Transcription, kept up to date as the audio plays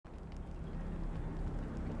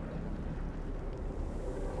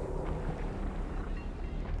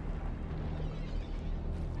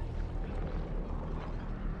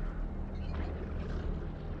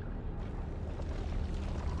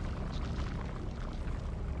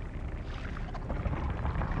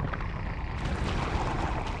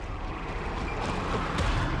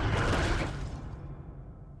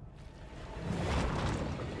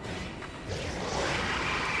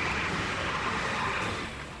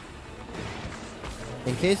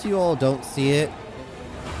In case you all don't see it,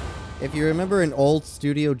 if you remember an old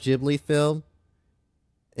Studio Ghibli film,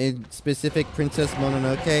 in specific Princess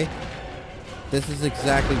Mononoke, this is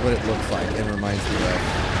exactly what it looks like and reminds me of.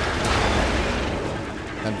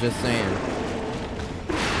 I'm just saying.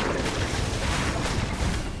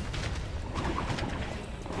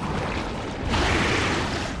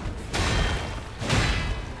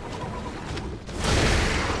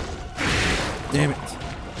 Damn it.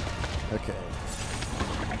 Okay.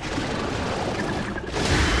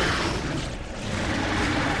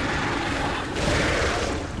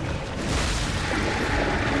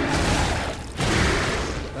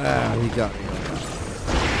 Ah, he got me.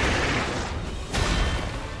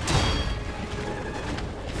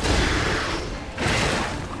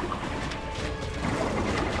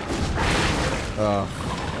 Oh,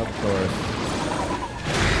 of course.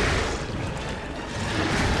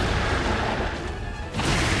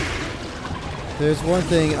 There's one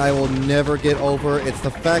thing I will never get over. It's the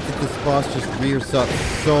fact that this boss just rears up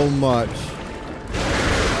so much.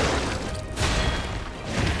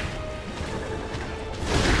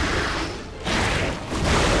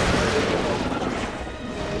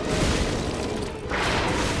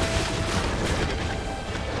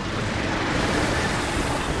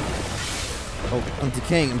 Oh, I'm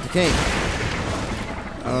decaying, okay,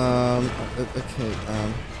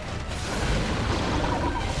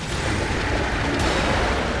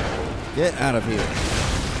 get out of here.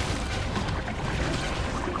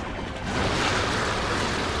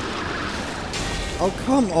 Oh,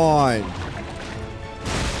 come on.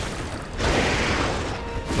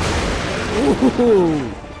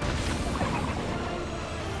 Ooh.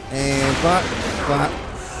 And bot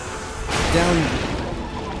down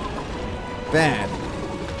bad.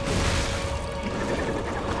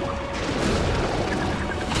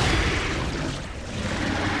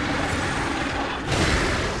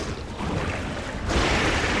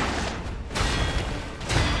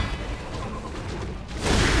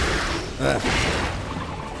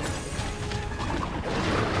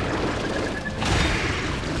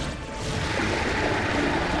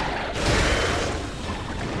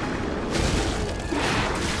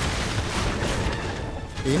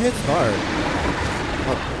 He hits hard.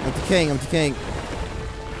 Oh, I'm decaying.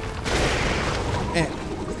 Eh.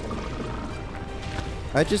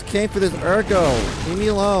 I just came for this ergo. Leave me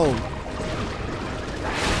alone.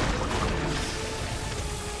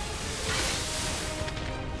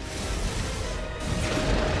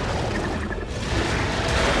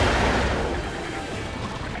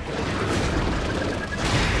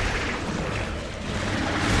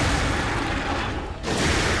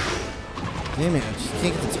 Damn it, I just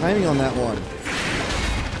can't get the timing on that one.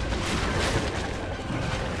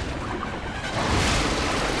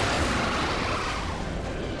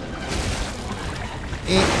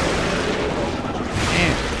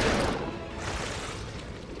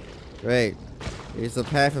 Great. Here's the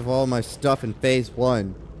path of all my stuff in Phase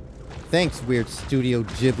 1. Thanks, weird Studio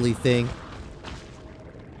Ghibli thing.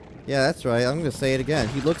 Yeah, that's right, I'm gonna say it again.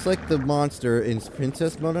 He looks like the monster in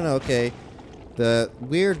Princess Mononoke. The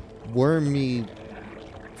weird wormy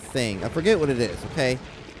thing. I forget what it is, okay?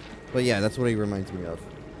 But yeah, that's what he reminds me of.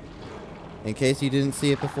 In case you didn't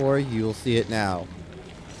see it before, you'll see it now.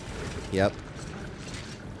 Yep.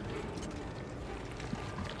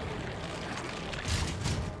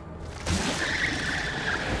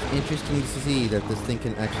 Interesting to see that this thing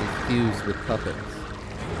can actually fuse with puppets.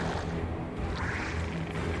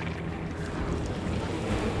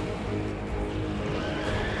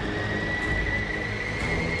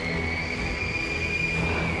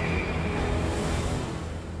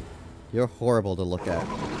 You're horrible to look at.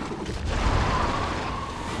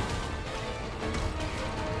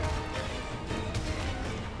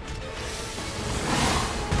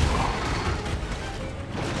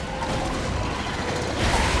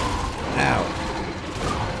 Ow.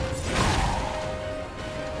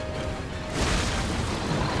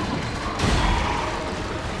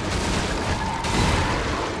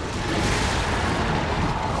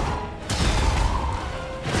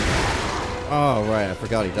 Oh, right, I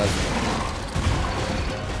forgot he does it.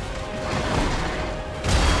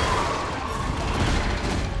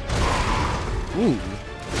 Ooh.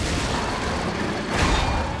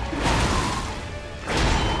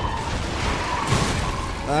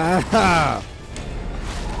 Ah!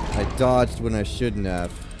 I dodged when I shouldn't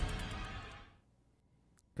have.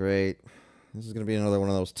 Great. This is gonna be another one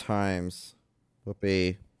of those times.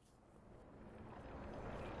 Whoopee.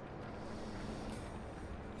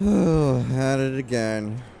 Oh, had it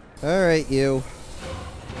again. Alright, you.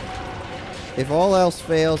 If all else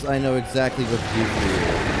fails, I know exactly what to do for you.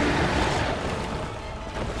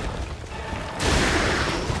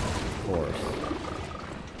 course.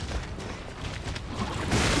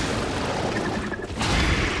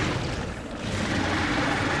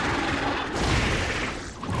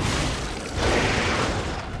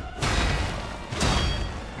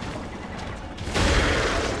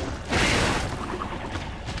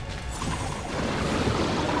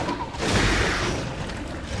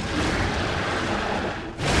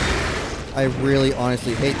 I really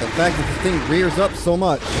honestly hate the fact that this thing rears up so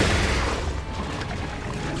much.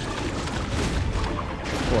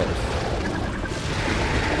 Of course.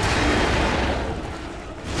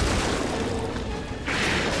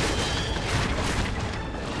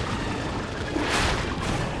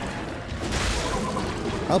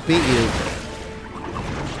 I'll beat you.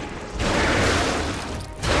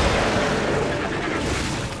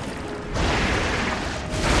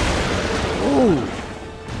 Ooh.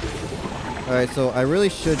 Alright, so I really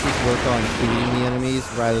should just work on beating the enemies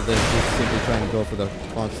rather than just simply trying to go for the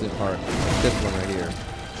constant part. This one right here.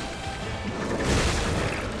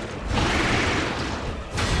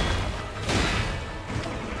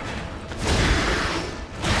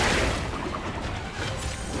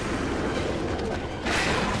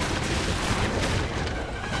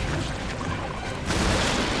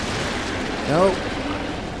 Nope.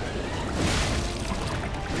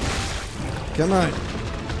 Come on.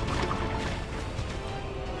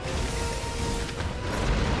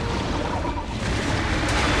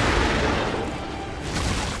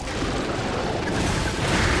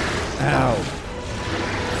 Ow.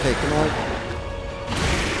 Okay, come on.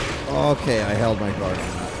 Okay, I held my guard.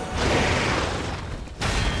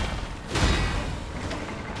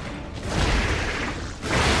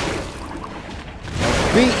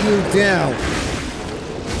 I'll beat you down.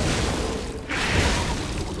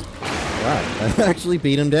 Wow, I actually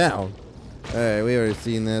beat him down. Alright, we already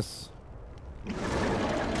seen this.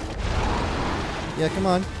 Yeah, come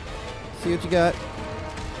on. See what you got.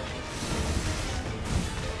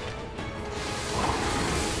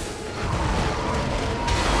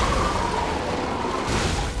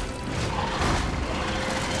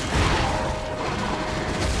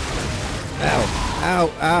 Ow, ow,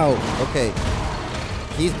 ow. Okay.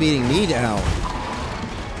 He's beating me down.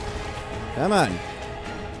 Come on.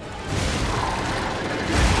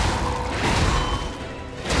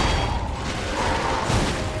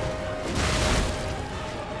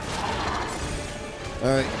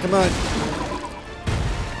 Alright, come on.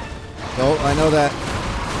 Oh, I know that.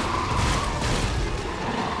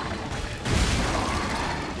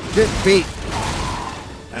 Get beat.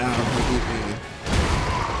 Ow, he beat me.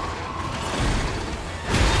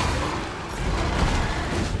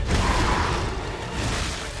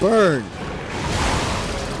 Burn!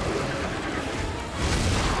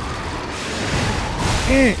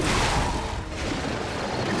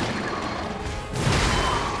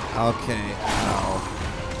 Okay, ow.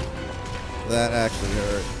 That actually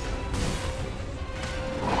hurt.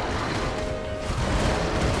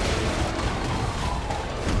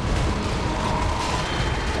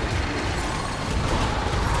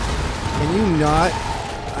 Can you not?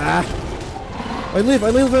 Ah! I live! I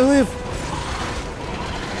live! I live!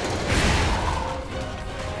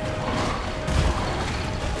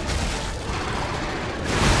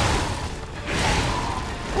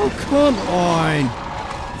 Oh, come on!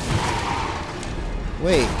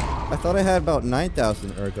 Wait, I thought I had about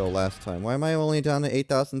 9,000 ergo last time. Why am I only down to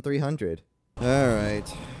 8,300?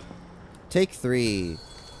 Alright. Take 3.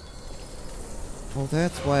 Well,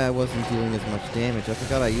 that's why I wasn't doing as much damage. I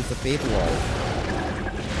forgot I used the Faith Wall.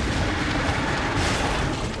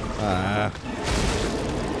 Ah.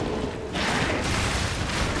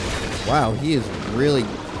 Wow, he is really...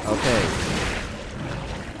 okay.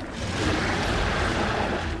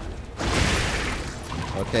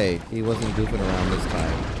 Okay, he wasn't goofing around this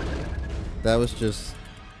time. That was just...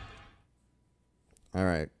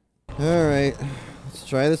 alright. Alright. Let's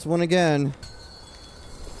try this one again.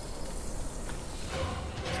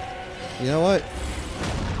 You know what?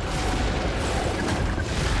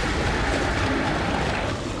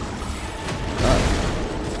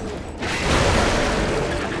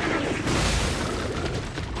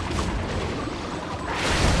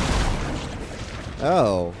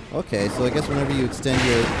 Oh, okay, so I guess whenever you extend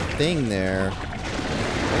your thing there...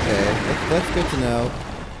 okay, that's good to know.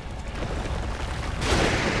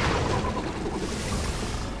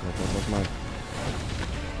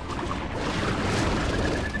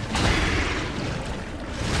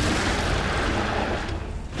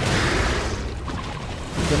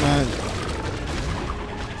 Come on.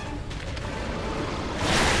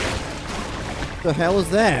 What the hell is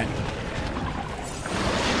that?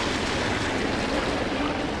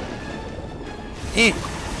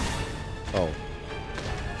 Oh.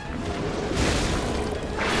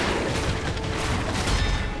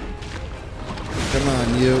 Come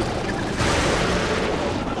on, you.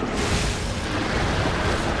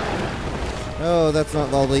 Oh, that's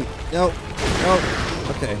not lovely. No. Oh.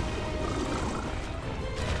 Okay.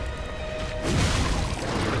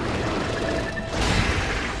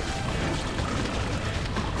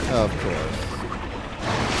 Of course.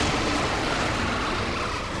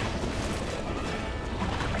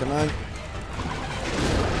 Come on.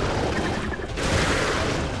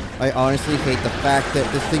 I honestly hate the fact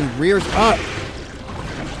that this thing rears up.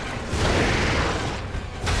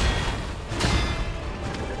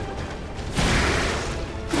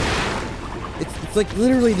 It's like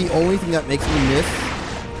literally the only thing that makes me miss.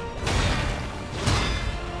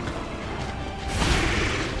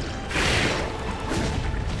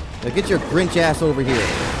 Now get your Grinch ass over here.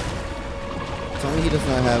 Tell me he does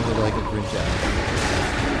not have like a Grinch ass.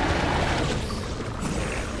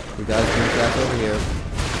 We got his Grinch ass over here.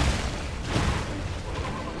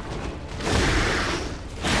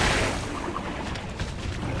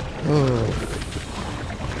 Oh.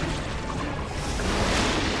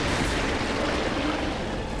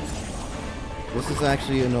 This is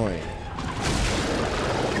actually annoying.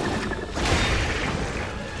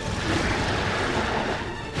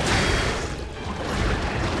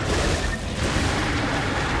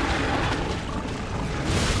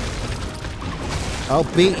 I'll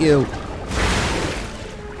beat you.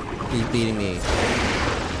 Keep beating me.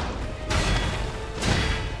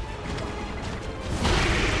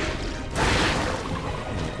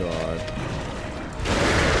 Oh god.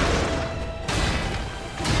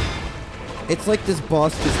 It's like this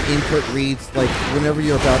boss just input reads like whenever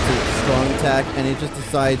you're about to strong attack and it just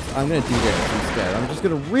decides I'm gonna do this instead. I'm just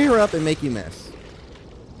gonna rear up and make you miss.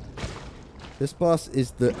 This boss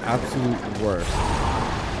is the absolute worst.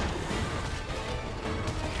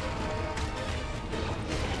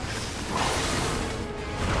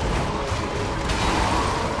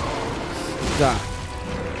 Stop.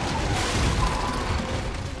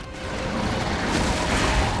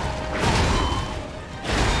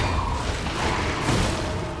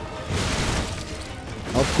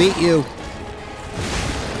 I'll beat you.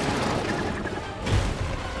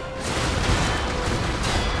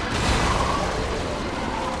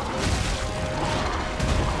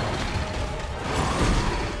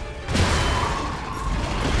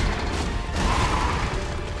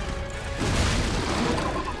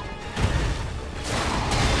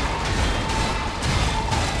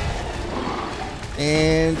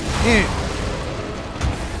 And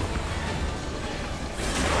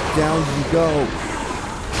down you go.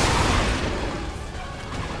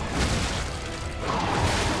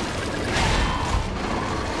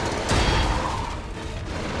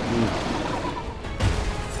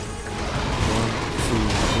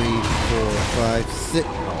 Sit.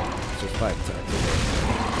 Oh, it's just 5 attacks.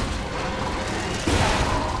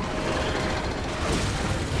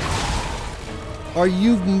 Are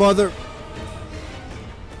you mother?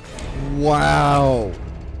 Wow.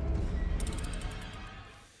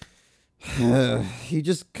 He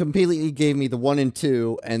just completely gave me the 1 and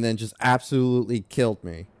 2 and then just absolutely killed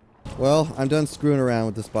me. Well, I'm done screwing around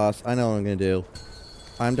with this boss. I know what I'm gonna do.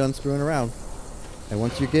 I'm done screwing around. And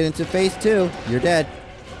once you get into phase 2, you're dead.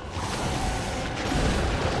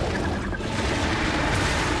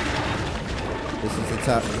 This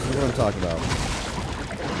is what I'm talking about.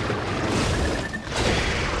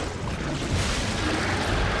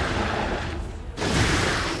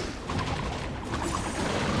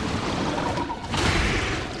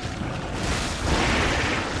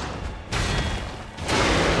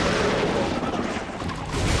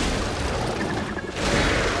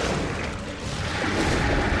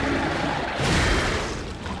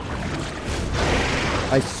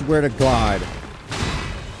 I swear to God.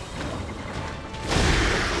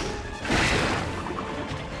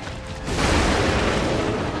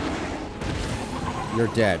 You're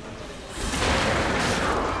dead.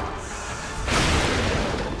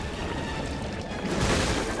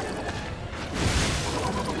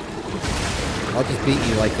 I'll just beat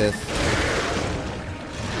you like this.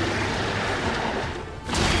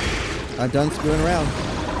 I'm done screwing around.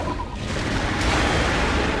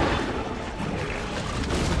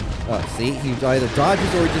 Oh, see? He either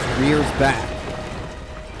dodges or he just rears back.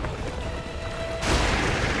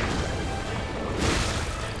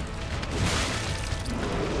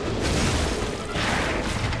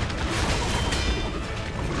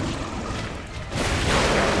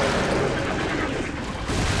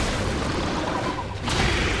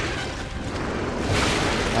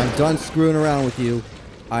 I'm done screwing around with you.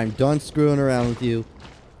 I'm done screwing around with you.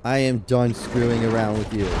 I am done screwing around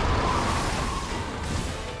with you.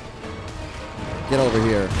 Get over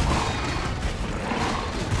here.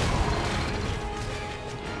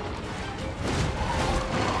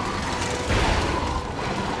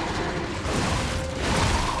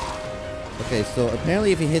 Okay, so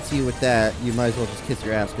apparently if he hits you with that, you might as well just kiss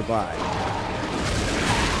your ass goodbye.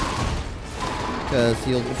 Because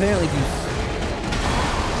he'll apparently do...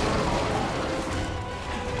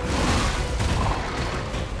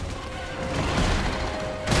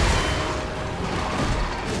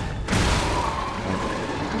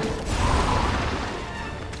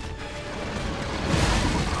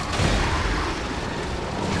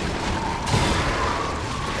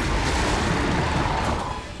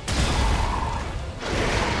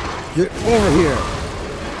 Get over here!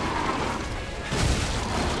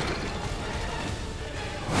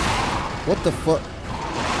 What the fuck?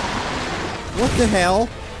 What the hell?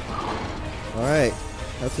 Alright,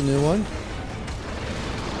 that's a new one.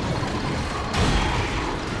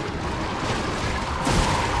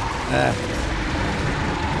 Ah.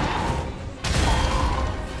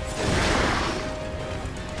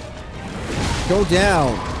 Go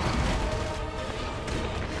down!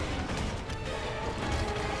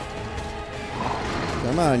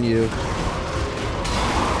 Come on, you.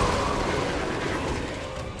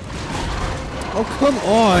 Oh, come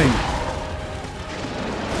on!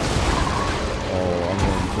 Oh, I'm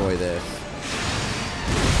gonna enjoy this.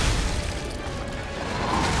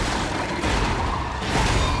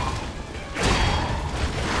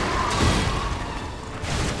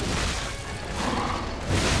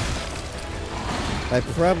 I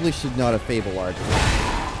probably should not have Fable Arch.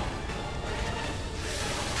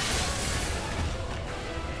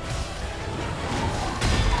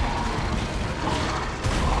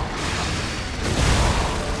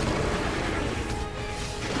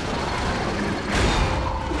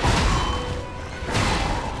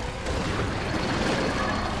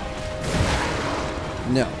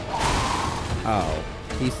 No. Oh,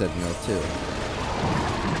 he said no too.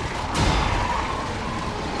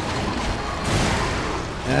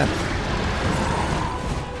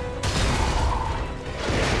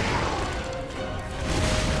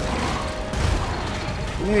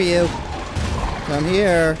 Come here, you. Come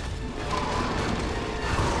here.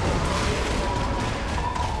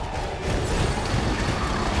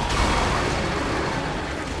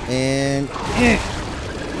 And...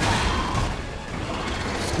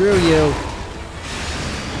 Screw you.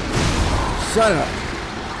 Shut up.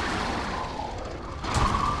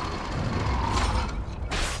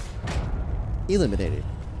 Eliminated.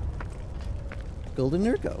 Golden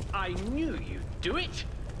Nurko. I knew you'd do it.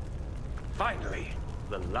 Finally,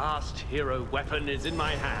 the last hero weapon is in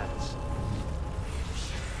my hands.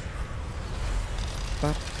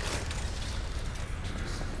 Bop.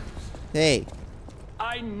 Hey.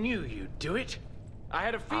 I knew you'd do it. I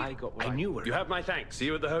had a feeling. I knew it. You have my thanks. See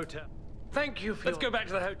you at the hotel. Thank you. Let's go back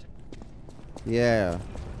to the hotel. Yeah.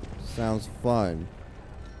 Sounds fun.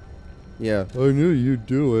 Yeah. I knew you'd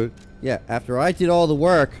do it. Yeah, after I did all the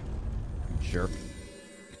work. Jerk.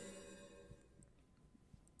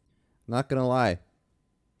 Not gonna lie.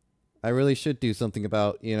 I really should do something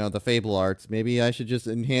about, you know, the Fable Arts. Maybe I should just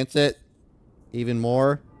enhance it even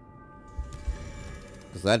more.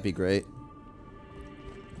 Because that'd be great.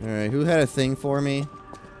 Alright, who had a thing for me?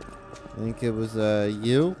 I think it was,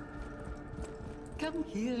 you? Come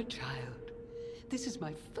here, child. This is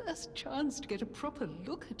my first chance to get a proper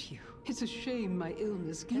look at you. It's a shame my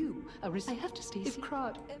illness you. I have to stay. If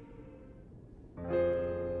Krat...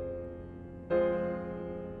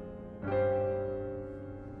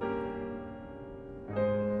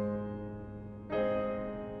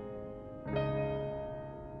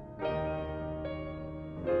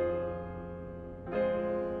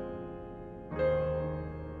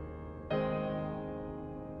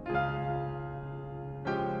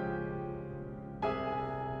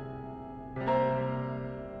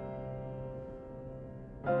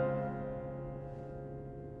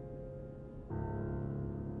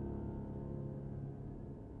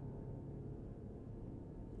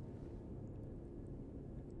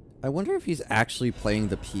 I wonder if he's actually playing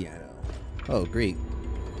the piano. Oh, Greek.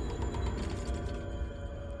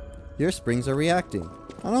 Your springs are reacting.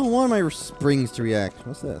 I don't want my springs to react.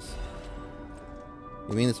 What's this?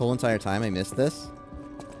 You mean this whole entire time I missed this?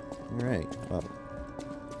 Alright, well.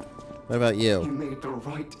 What about you? You made the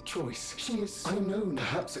right choice. She is so known.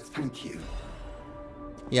 Perhaps it's thank you.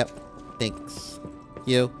 Yep. Thanks.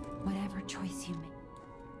 You. Whatever choice you make.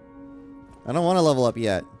 I don't want to level up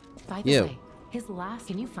yet. By the You. way, his last...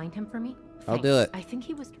 Can you find him for me? I'll do it. I think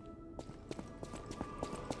he was...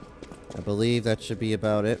 I believe that should be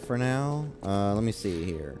about it for now. Let me see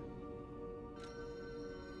here.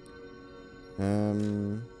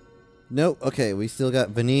 Nope. Okay, we still got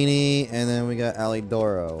Vanini, and then we got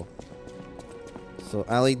Alidoro. So,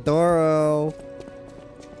 Alidoro!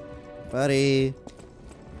 Buddy!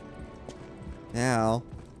 Al.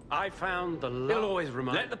 I found the... He'll always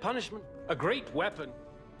remind... Let the punishment... A great weapon.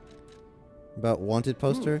 About wanted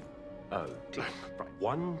poster? Oh, dear.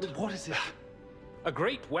 Right. What is it? A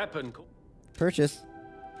great weapon. Purchase.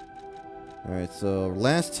 Alright, so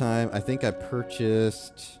last time I think I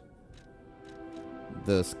purchased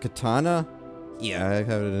this katana. Yeah, I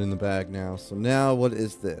have it in the bag now. So now what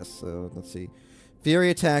is this? So let's see.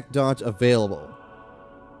 Fury attack dodge available.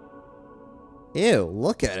 Ew,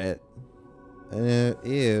 look at it.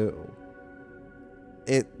 Ew.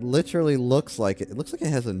 It literally looks like it. It looks like it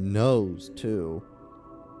has a nose too.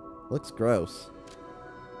 Looks gross.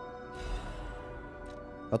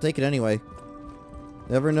 I'll take it anyway.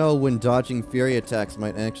 Never know when dodging fury attacks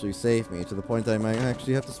might actually save me, to the point that I might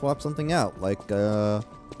actually have to swap something out, like,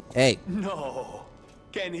 hey. No!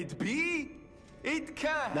 Can it be? It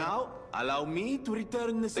can! Now, allow me to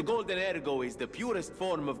return this. The golden ergo is the purest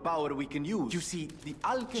form of power we can use. You see, the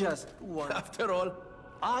alchemy... Just one. After all,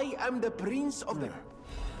 I am the prince of the...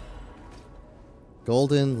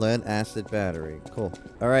 Golden lead acid battery. Cool.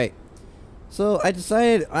 Alright. So, I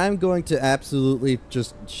decided I'm going to absolutely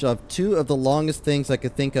just shove two of the longest things I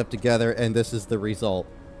could think of together, and this is the result.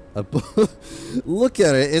 Look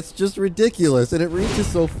at it. It's just ridiculous, and it reaches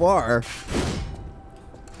so far.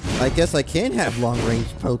 I guess I can have long-range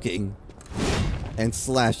poking and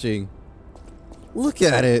slashing. Look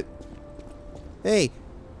at it. Hey.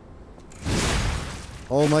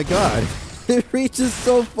 Oh my god. It reaches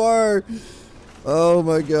so far. Oh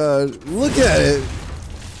my god. Look at it.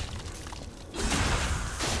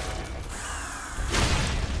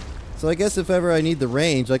 So I guess if ever I need the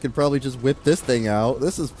range, I could probably just whip this thing out.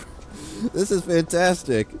 This is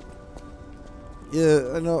fantastic.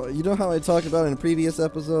 Yeah, I know. You know how I talked about in a previous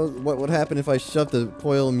episode what would happen if I shoved the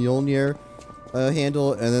coil Mjolnir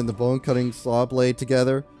handle and then the bone-cutting saw blade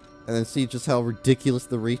together, and then see just how ridiculous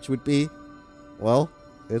the reach would be? Well,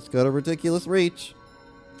 it's got a ridiculous reach.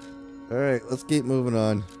 Alright, let's keep moving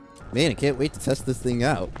on. Man, I can't wait to test this thing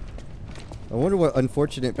out. I wonder what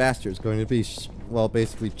unfortunate bastard is going to be, well,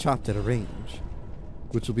 basically chopped at a range.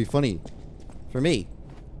 Which will be funny. For me.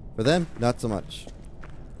 For them, not so much.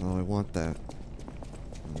 Oh, I want that.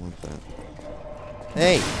 I want that.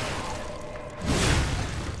 Hey!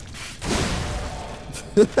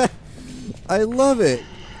 I love it!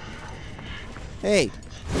 Hey!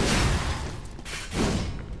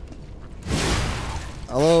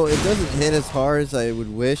 Although it doesn't hit as hard as I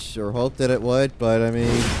would wish or hope that it would, but I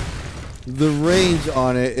mean, the range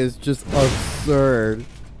on it is just absurd.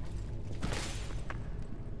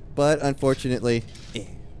 But unfortunately,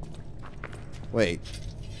 wait.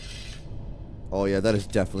 Oh yeah, that is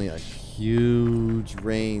definitely a huge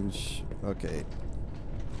range. Okay.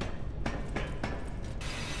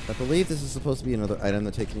 I believe this is supposed to be another item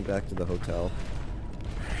that takes me back to the hotel.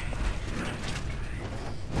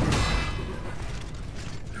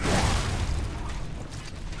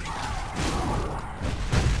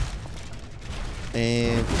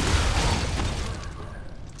 And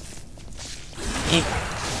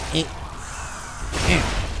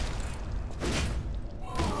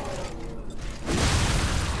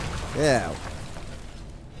yeah.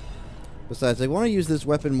 Besides, I want to use this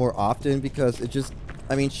weapon more often because it just,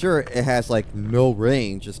 I mean, sure, it has like no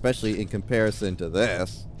range, especially in comparison to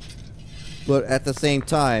this. But at the same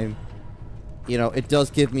time, you know, it does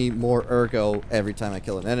give me more ergo every time I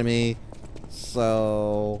kill an enemy.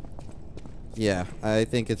 So yeah, I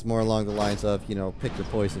think it's more along the lines of, you know, pick your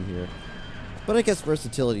poison here. But I guess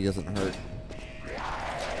versatility doesn't hurt.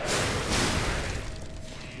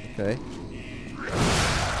 Okay.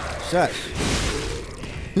 Shush.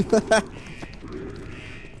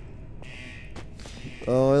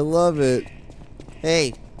 Oh, I love it.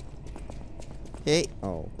 Hey. Hey.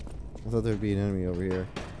 Oh. I thought there'd be an enemy over here.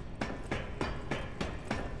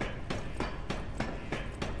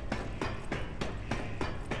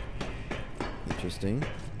 Interesting.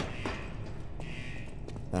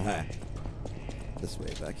 Aha. This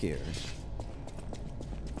way, back here.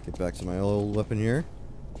 Get back to my old weapon here.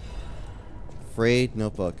 Frayed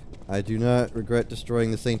notebook. I do not regret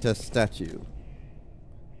destroying the Saintess statue.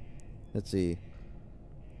 Let's see.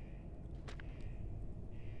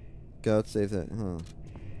 God save that. Huh.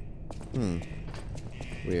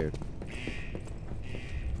 Weird.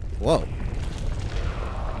 Whoa.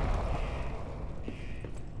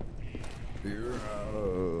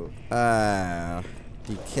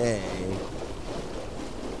 decay.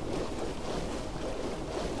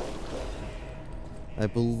 I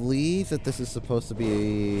believe that this is supposed to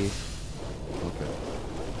be... Okay.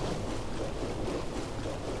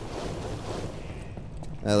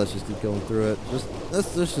 Let's just keep going through it.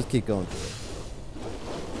 Let's just keep going through it.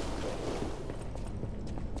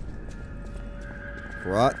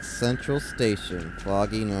 Grot Central Station.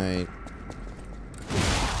 Foggy night.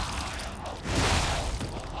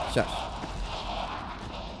 Shush.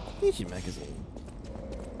 Easy magazine.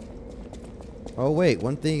 Oh wait,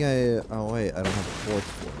 one thing oh wait, I don't have a torch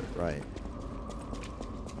for it, right.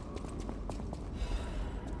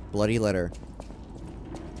 Bloody letter.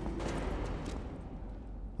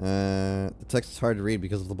 The text is hard to read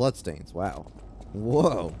because of the bloodstains. Wow.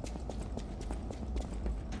 Whoa.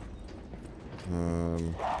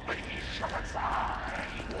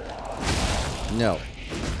 No.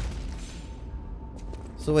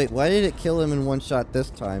 So wait, why did it kill him in one shot this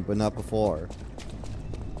time, but not before?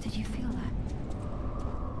 Did you feel that?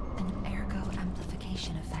 An ergo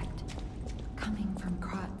amplification effect coming from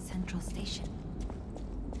Grot Central Station.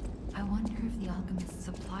 I wonder if the alchemists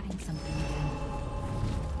are plotting something again.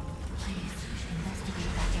 Please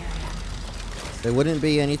investigate that area. There wouldn't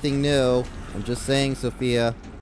be anything new. I'm just saying, Sophia.